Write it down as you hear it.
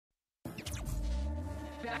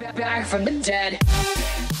Back from the dead.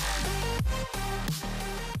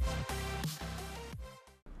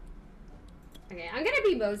 Okay, I'm gonna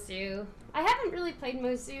be Mozu. I haven't really played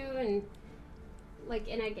Mozu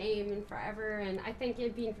in a game in forever, and I think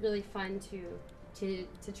it'd be really fun to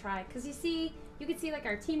try. Cause you can see like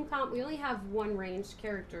our team comp. We only have one ranged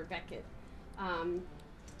character, Beckett.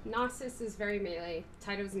 Noxus is very melee,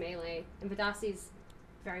 Taito's melee, and Vidasi's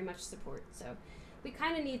very much support. So we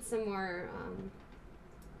kind of need some more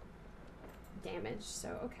damage.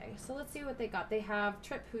 So okay, so let's see what they got. They have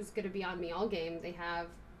Trip, who's gonna be on me all game. They have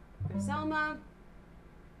Griselma,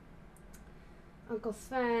 Uncle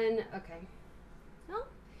Sven. Okay, well,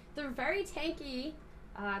 they're very tanky.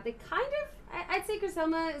 They kind of, I'd say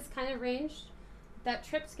Griselma is kind of ranged. That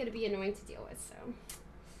Trip's gonna be annoying to deal with. So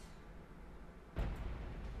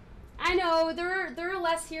I know there are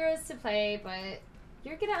less heroes to play, but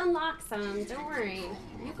you're gonna unlock some. Don't worry,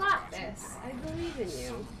 you got this. I believe in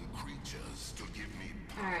you.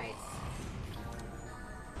 All right.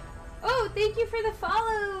 Oh, thank you for the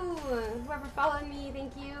follow. Whoever followed me,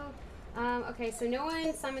 thank you. Okay, so no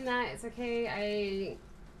one summoned that. It's okay. I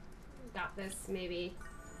got this, maybe.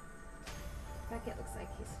 Beckett looks like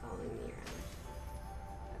he's following me around.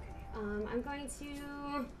 Okay, I'm going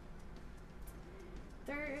to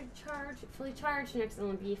third charge, fully charged. Next one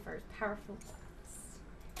will be for powerful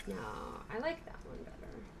blast. No, I like that one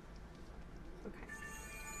better. Okay.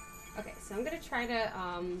 Okay, so I'm gonna try to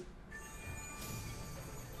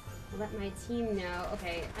let my team know.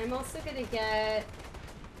 Okay, I'm also gonna get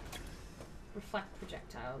reflect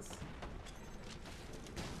projectiles.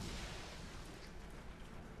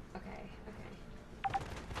 Okay, okay.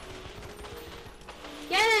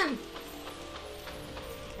 Get him!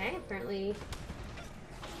 Okay, apparently.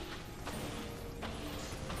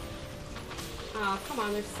 Oh, come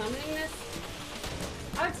on, they're summoning this?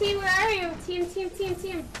 Oh, team, where are you? Team.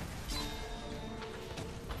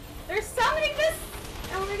 They're summoning this!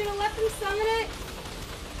 And we're gonna let them summon it?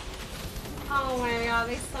 Oh my god,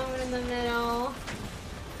 they summon in the middle.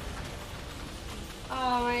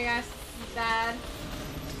 Oh my gosh, this is bad.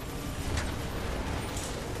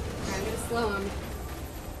 Alright, I'm gonna slow him.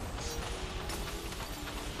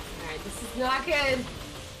 Alright, this is not good.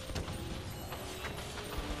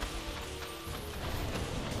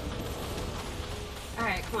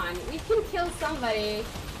 Alright, come on. We can kill somebody.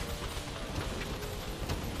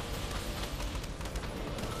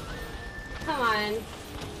 Come on.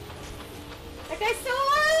 That guy's still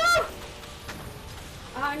alive!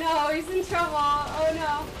 Oh no, he's in trouble. Oh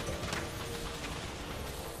no.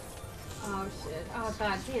 Oh shit. Oh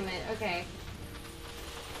god, damn it. Okay.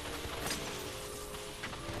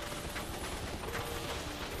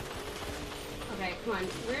 Okay, come on.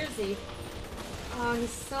 Where is he? Oh, he's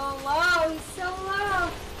so low. He's so low.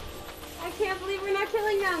 I can't believe we're not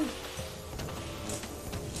killing him.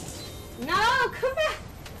 No, come back.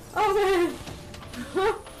 Oh man.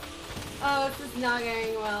 Oh, this is not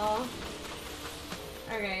going well.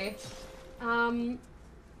 Okay.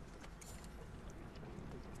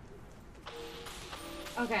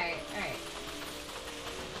 Okay, alright.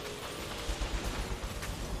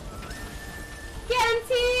 Get him,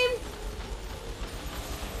 team!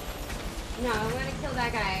 No, I'm gonna kill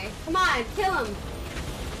that guy. Come on, kill him!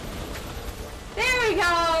 There we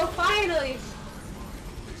go! Finally!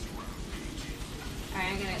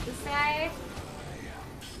 Alright, I'm gonna hit this guy.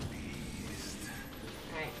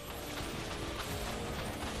 Alright.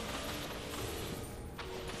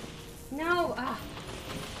 No! Ah.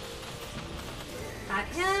 Got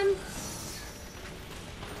him.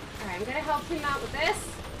 Alright, I'm gonna help him out with this.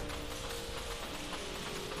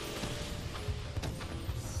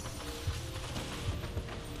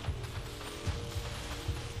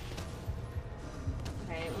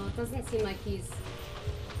 Okay, well it doesn't seem like he's...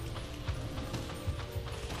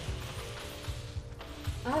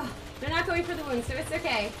 Oh, they're not going for the wound, so it's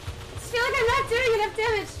okay. I just feel like I'm not doing enough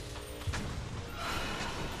damage.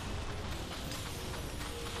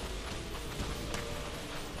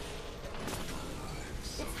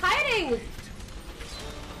 It's hiding!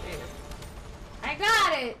 I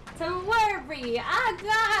got it! Don't worry, I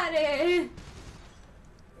got it!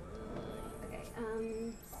 Okay,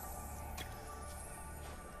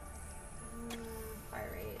 fire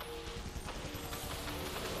rate.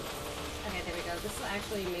 Okay, there we go. This will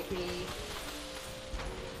actually make me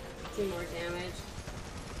do more damage.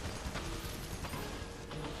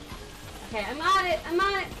 Okay, I'm on it! I'm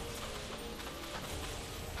on it!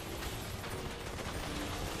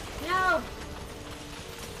 No!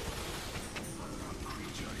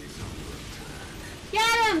 Get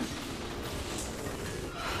him!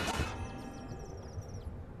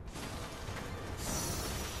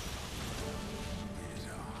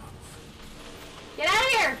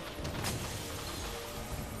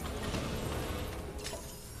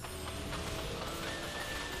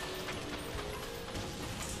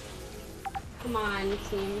 Come on,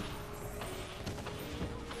 team.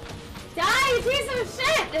 Die, you piece of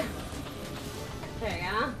shit! There you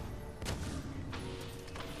go.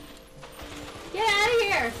 Get out of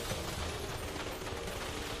here!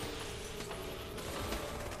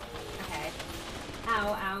 Okay. Ow,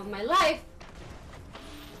 ow, my life!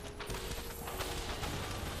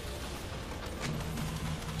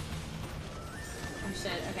 Oh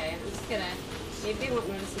shit, okay, I'm just gonna... Maybe they won't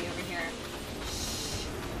notice me over here. Shh.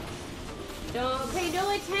 Don't pay no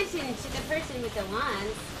attention to the person with the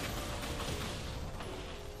wands.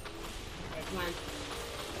 Okay, come on.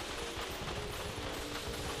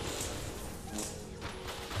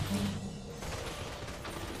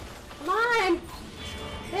 Come on!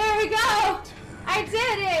 There we go! I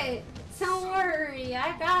did it! Don't worry,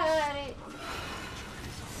 I got it.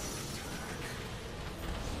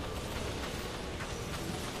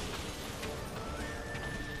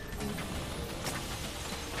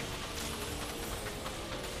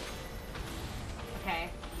 Okay.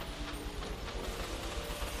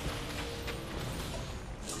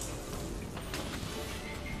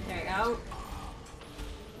 There we go.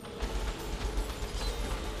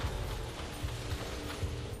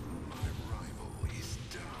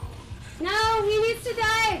 No, he needs to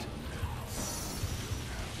die!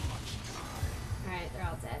 Alright, they're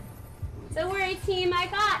all dead. Don't worry, team, I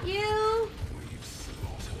got you!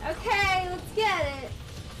 Okay, let's get it.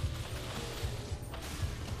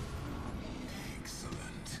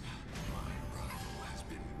 Excellent. My rival has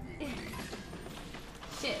been wounded.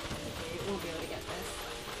 Shit. Okay, we won't be able to get this.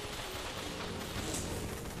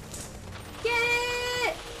 Get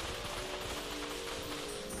it!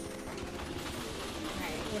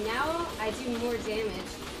 Alright, well now I do more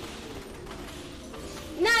damage.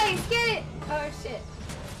 Nice! Get it! Oh shit.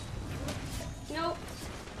 Nope.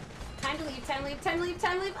 Time to leave, time to leave, time to leave,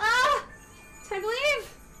 time to leave. Ah! Time to leave!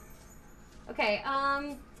 Okay,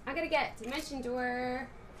 I'm gonna get Dimension Door,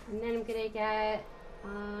 and then I'm gonna get,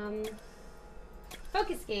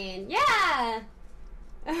 Focus Gain. Yeah!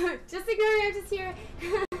 Just ignore me, I'm just here.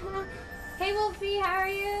 Hey Wolfie, how are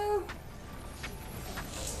you?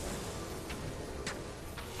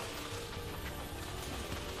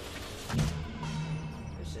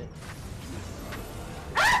 Oh shit.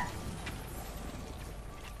 Ah!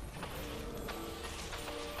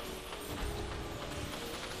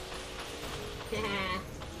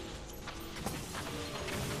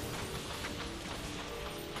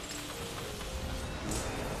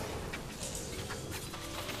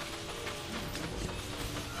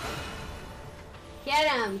 Get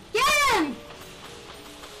him! Get him!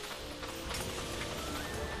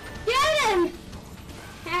 Get him!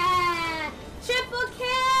 Ha! Triple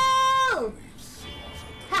kill!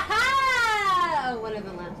 Ha ha! One of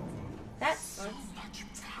them left. That sucks.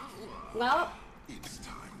 Well, It's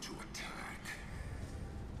time to attack.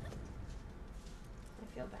 I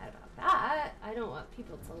feel bad about that. I don't want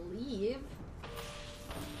people to leave.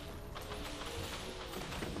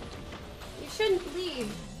 You shouldn't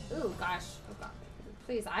leave. Ooh, gosh. Oh, God.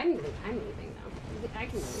 Please, I'm leaving now. I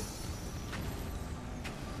can leave.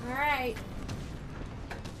 Alright.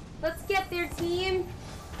 Let's get there, team.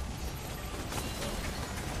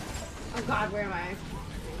 Oh, God, where am I?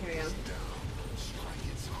 Okay, here we go.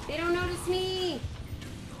 They don't notice me!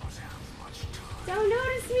 Don't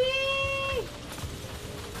notice me!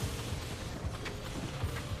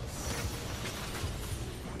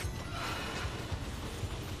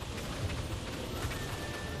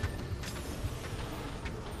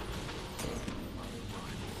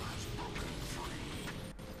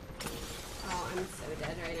 Oh, I'm so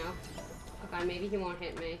dead right now. Oh god, maybe he won't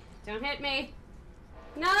hit me. Don't hit me!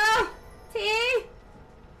 No! T!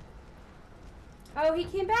 Oh, he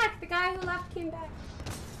came back! The guy who left came back.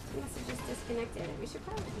 He must have just disconnected. We should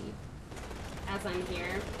probably leave. As I'm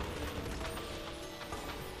here.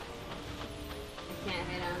 I can't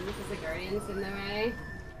hit him because the Guardian's in the way.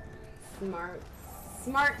 Smart.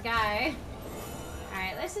 Smart guy.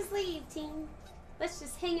 Alright, let's just leave, team. Let's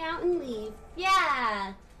just hang out and leave.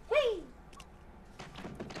 Yeah! Whee!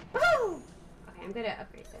 Woo! Okay, I'm gonna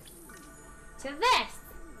upgrade this. To this!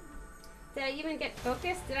 Did I even get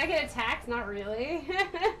focused? Did I get attacked? Not really.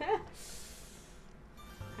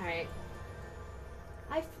 Alright.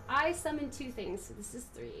 I summoned 2 things, so this is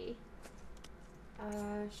 3.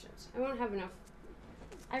 Shit. I won't have enough.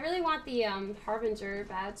 I really want the Harbinger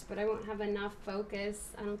badge, but I won't have enough focus,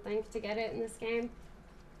 I don't think, to get it in this game.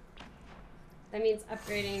 That means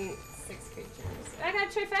upgrading 6 creatures. I got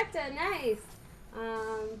trifecta, nice!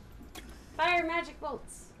 Fire magic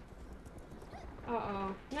bolts.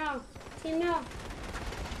 Uh-oh. No. Team, no.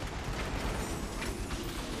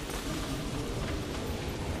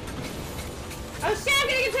 Oh shit, I'm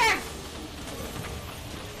getting attacked!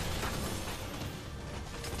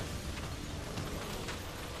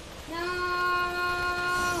 No!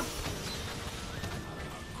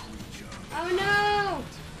 Oh no!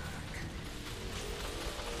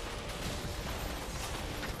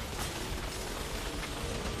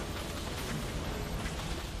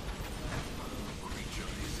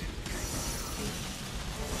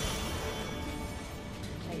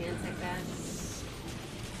 Gigantic bad.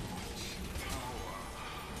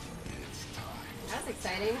 That's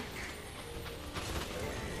exciting.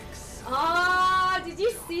 Oh, did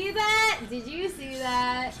you see that? Did you see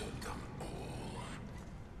that?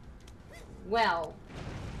 Well.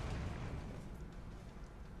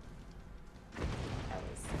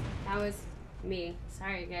 That was me.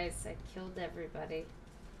 Sorry guys, I killed everybody.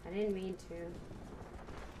 I didn't mean to.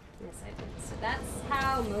 Yes, I did. So that's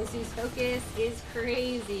how Mozu's focus is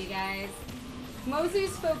crazy, guys.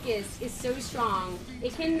 Mozu's focus is so strong,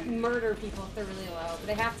 it can murder people if they're really low, but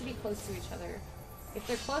they have to be close to each other. If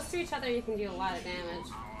they're close to each other, you can do a lot of damage.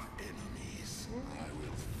 Our enemies, I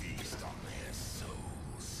will feast on their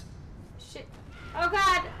souls. Shit. Oh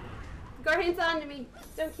god! Guardian's on to me.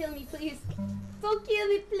 Don't kill me, please. Don't kill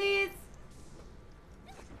me, please!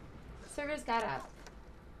 Servers got up.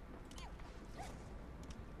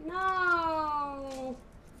 No!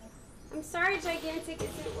 I'm sorry, Gigantic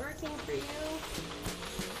isn't working for you.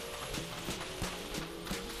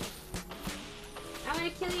 I'm gonna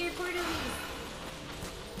kill your portalies.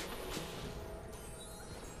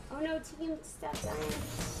 Oh no, team, stop dying.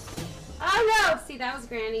 Oh no! See, that was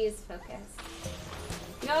Granny's focus.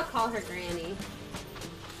 Y'all call her Granny.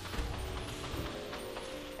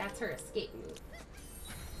 That's her escape move.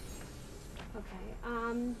 Okay,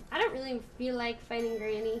 I don't really feel like fighting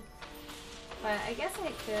Granny, but I guess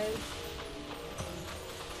I could.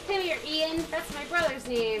 Come here, Ian. That's my brother's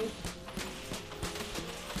name.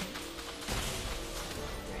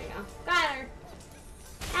 There you go. Got her.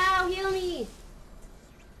 Ow, heal me.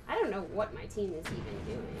 I don't know what my team is even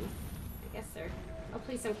doing. I guess they're... Oh,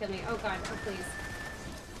 please don't kill me. Oh, God. Oh, please.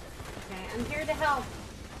 Okay, I'm here to help.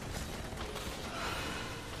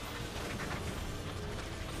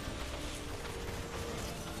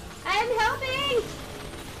 I'm helping!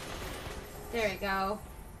 There we go.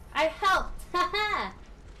 I helped! Haha!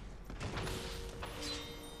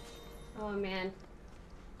 Oh man.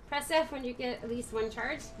 Press F when you get at least one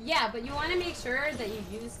charge. Yeah, but you want to make sure that you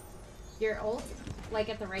use your ult like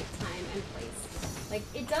at the right time and place. Like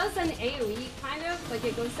it does an AoE kind of, like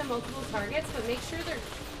it goes to multiple targets, but make sure they're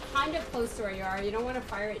kind of close to where you are. You don't want to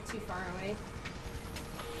fire it too far away.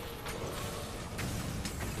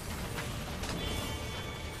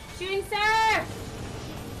 Shooting star!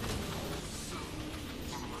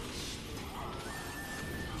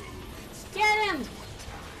 Get him!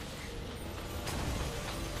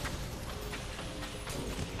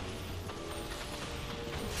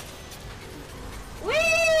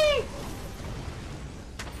 Whee!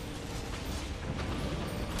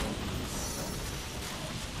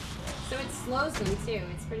 So it slows them too.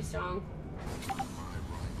 It's pretty strong.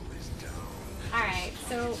 Alright,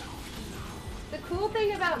 so the cool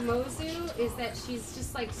thing about Mozu is that she's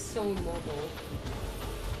just like so mobile.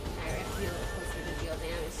 Alright, we have to be a little closer to deal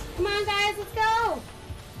damage. Come on guys, let's go!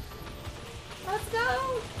 Let's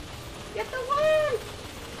go! Get the win!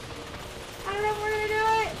 I don't know if we're gonna do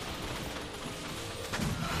it!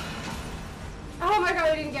 Oh my god,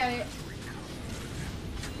 we didn't get it.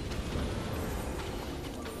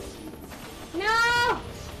 No!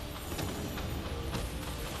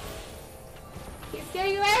 He's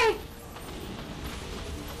getting away!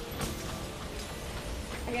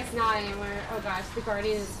 I guess not anymore. Oh gosh, the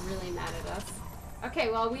Guardian is really mad at us. Okay,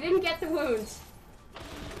 well, we didn't get the wound.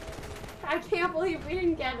 I can't believe we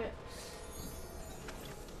didn't get it.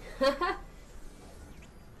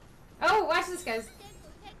 Oh, watch this, guys.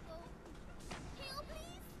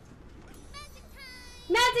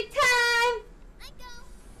 Magic time!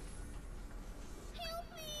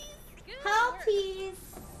 Help, please.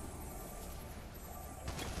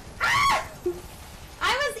 Ah!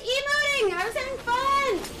 I was emoting! I was having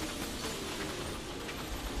fun!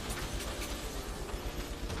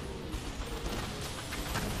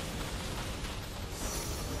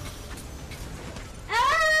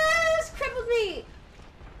 Ah! It's crippled me!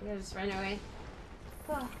 I gotta just run away.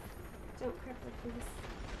 Oh, don't cripple, please.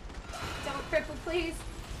 Don't cripple, please.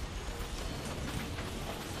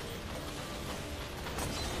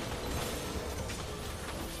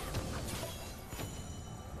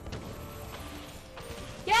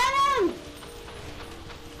 Get him!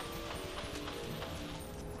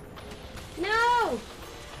 No!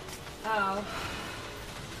 Oh.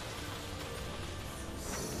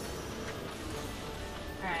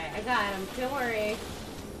 Alright, I got him. Don't worry.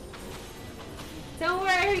 Don't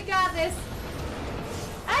worry, we got this.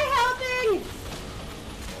 I'm helping!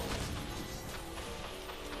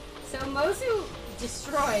 So Mozu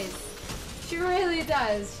destroys. She really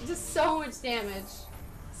does. She does so much damage.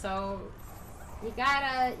 So you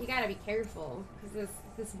gotta be careful, because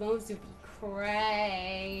this Mozu be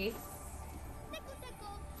cray.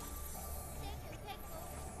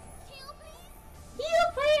 Heal,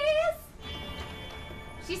 please!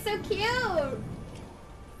 She's so cute!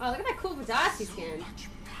 Oh, look at that cool Padachi skin.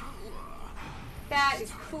 That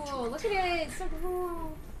is cool. Look at it. It's so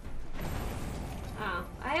cool. Oh,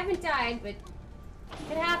 I haven't died, but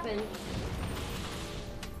it happened.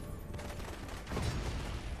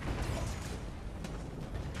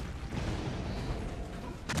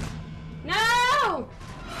 No!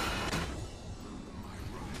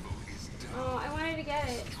 Oh, I wanted to get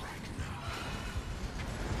it.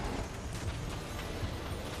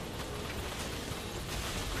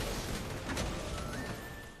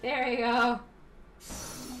 There we go.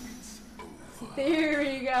 There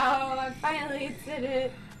we go. I finally did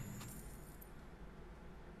it.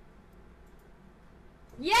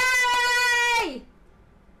 Yay!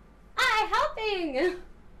 I'm helping!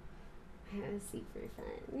 I have a seat for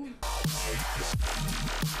fun.